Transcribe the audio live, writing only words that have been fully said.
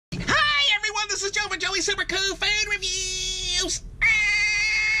this is Joe for Joey Super Cool Food Reviews.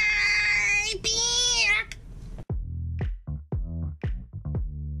 I'm back.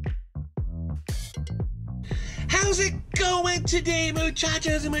 How's it going today,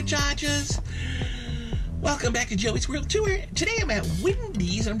 muchachos and muchachas? Welcome back to Joey's World Tour. Today I'm at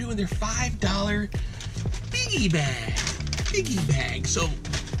Wendy's. I'm doing their $5 Biggie Bag. Biggie Bag. So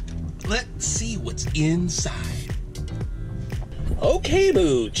let's see what's inside. Okay,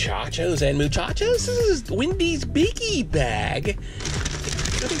 muchachos and muchachas, this is Wendy's Biggie Bag.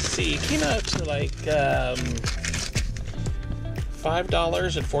 Let me see, it came out to like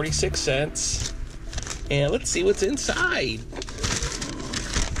 $5.46. And let's see what's inside.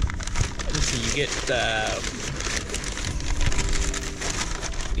 Let's see, you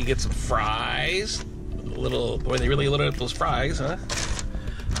get some fries. Boy, they really loaded up those fries, huh?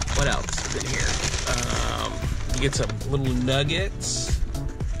 What else is in here? You get some little nuggets,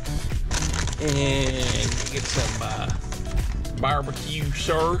 and you get some barbecue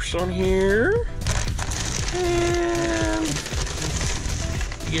sauce on here, and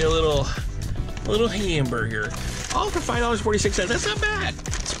you get a little hamburger, all for $5.46. That's not bad.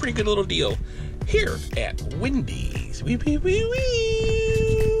 It's a pretty good little deal here at Wendy's. Well,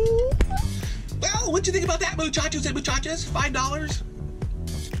 what'd you think about that, muchachos and muchachas? $5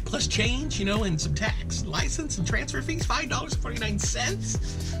 plus change, you know, and some tax, license, and transfer fees.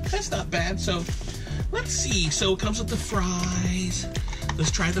 $5.49. That's not bad. So let's see. So it comes with the fries.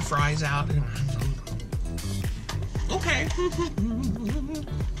 Let's try the fries out. Okay.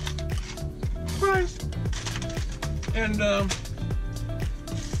 Fries. And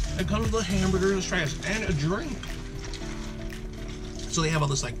it comes with a hamburger. Let's try this. And a drink. So they have all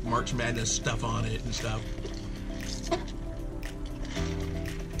this like March Madness stuff on it and stuff.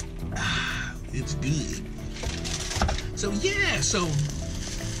 It's good. So yeah, so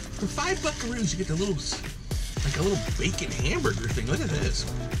for $5 you get the little, like a little bacon hamburger thing. Look at this.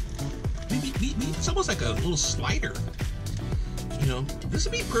 It's almost like a little slider. You know, this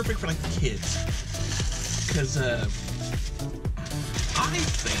would be perfect for like the kids, because I think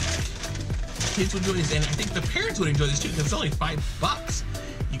kids would enjoy this, and I think the parents would enjoy this too, because it's only $5.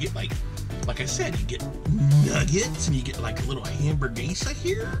 You get like I said, you get nuggets, and you get like a little hamburguesa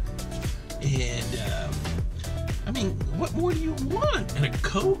here. And, I mean, what more do you want? And a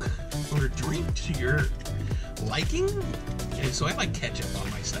Coke or a drink to your liking? And so I like ketchup on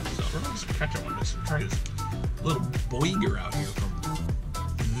my stuff. So we're going to some ketchup on this. Try this little boiger out here from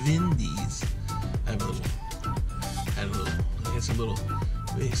Wendys. I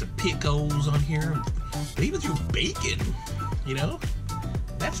had some pickles on here. They even threw bacon, you know?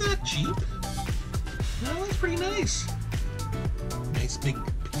 That's not cheap. No, that's pretty nice. Nice big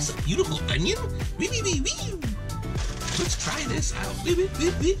piece of beautiful onion. Let's try this out.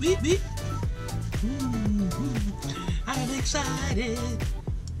 I'm excited.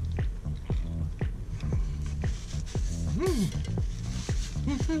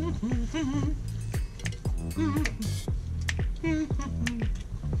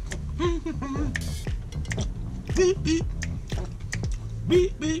 Beep, beep.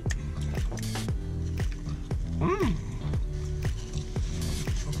 Beep, beep.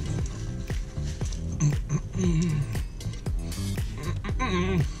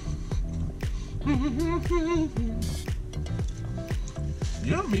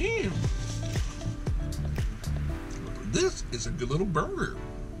 Yummy. This is a good little burger.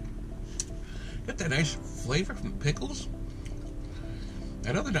 Got that nice flavor from the pickles.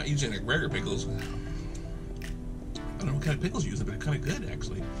 I know they're not using like regular pickles. I don't know what kind of pickles you're using, but it's kind of good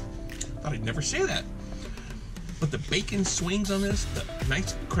actually. Thought I'd never say that. But the bacon swings on this, the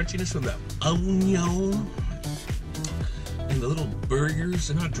nice crunchiness from the onion, and the little burgers,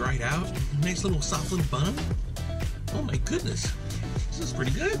 they're not dried out. Nice little soft little bun. Oh my goodness. This is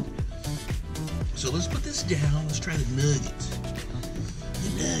pretty good. So let's put this down. Let's try the nuggets. The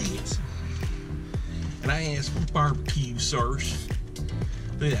nuggets. And I asked for barbecue sauce.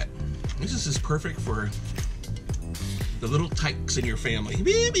 Look at that. This is perfect for the little tykes in your family.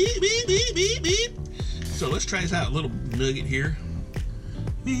 Beep, beep, beep, beep, beep, beep. So let's try this out. A little nugget here.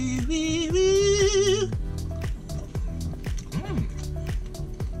 Beep, beep, beep.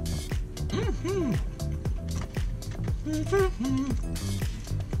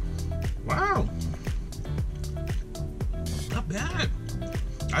 Wow, not bad.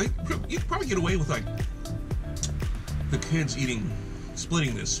 You could probably get away with like the kids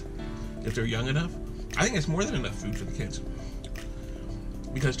splitting this if they're young enough. I think it's more than enough food for the kids,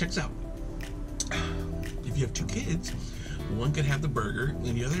 because check this out. If you have two kids, one could have the burger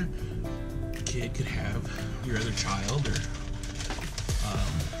and the other kid could have, your other child, or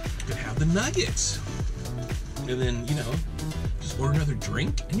could have the nuggets. And then, you know, just order another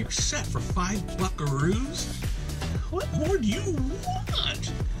drink and you're set for $5 buckaroos. What more do you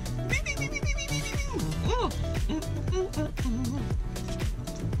want?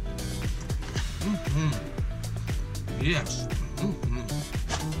 Yes.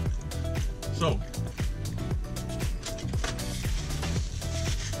 So,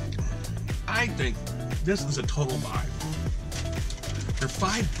 I think this is a total buy. For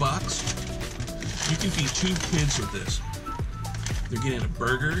 $5, you can feed 2 kids with this. They're getting a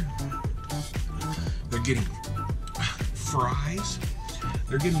burger. They're getting fries.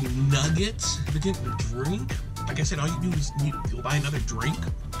 They're getting nuggets. They're getting a drink. Like I said, all you do is you'll buy another drink.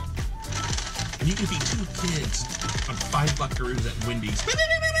 And you can feed 2 kids on $5 buckaroos at Wendy's.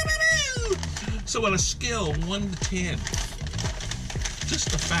 So on a scale of 1 to 10, just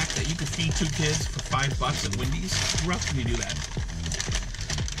the fact that you can feed 2 kids for $5 at Wendy's, where else can you do that?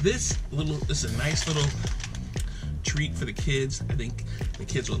 This is a nice little treat for the kids. I think the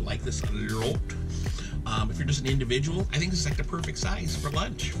kids would like this on their own. If you're just an individual, I think this is like the perfect size for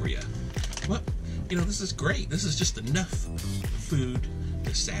lunch for you. Well, you know, this is great. This is just enough food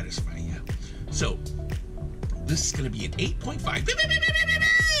to satisfy you. So, this is going to be an 8.5. An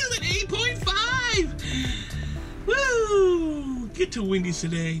 8.5! Woo! Get to Wendy's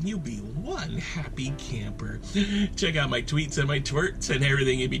today and you'll be one happy camper. Check out my tweets and my twerts and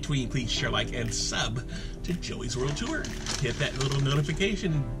everything in between. Please share, like, and sub to Joey's World Tour. Hit that little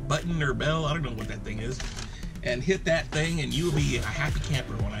notification button or bell, I don't know what that thing is, and hit that thing and you'll be a happy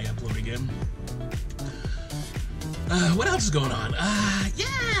camper when I upload again. What else is going on?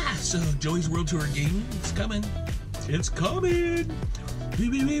 Yeah! So, Joey's World Tour game is coming. It's coming!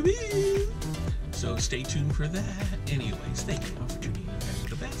 So, stay tuned for that. Anyways, thank you all for tuning in. That's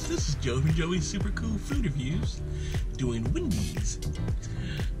the best. This is Joe from Joey's Super Cool Food Reviews, doing Wendy's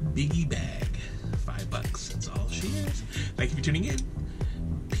Biggie Bag. $5. That's all she is. Thank you for tuning in.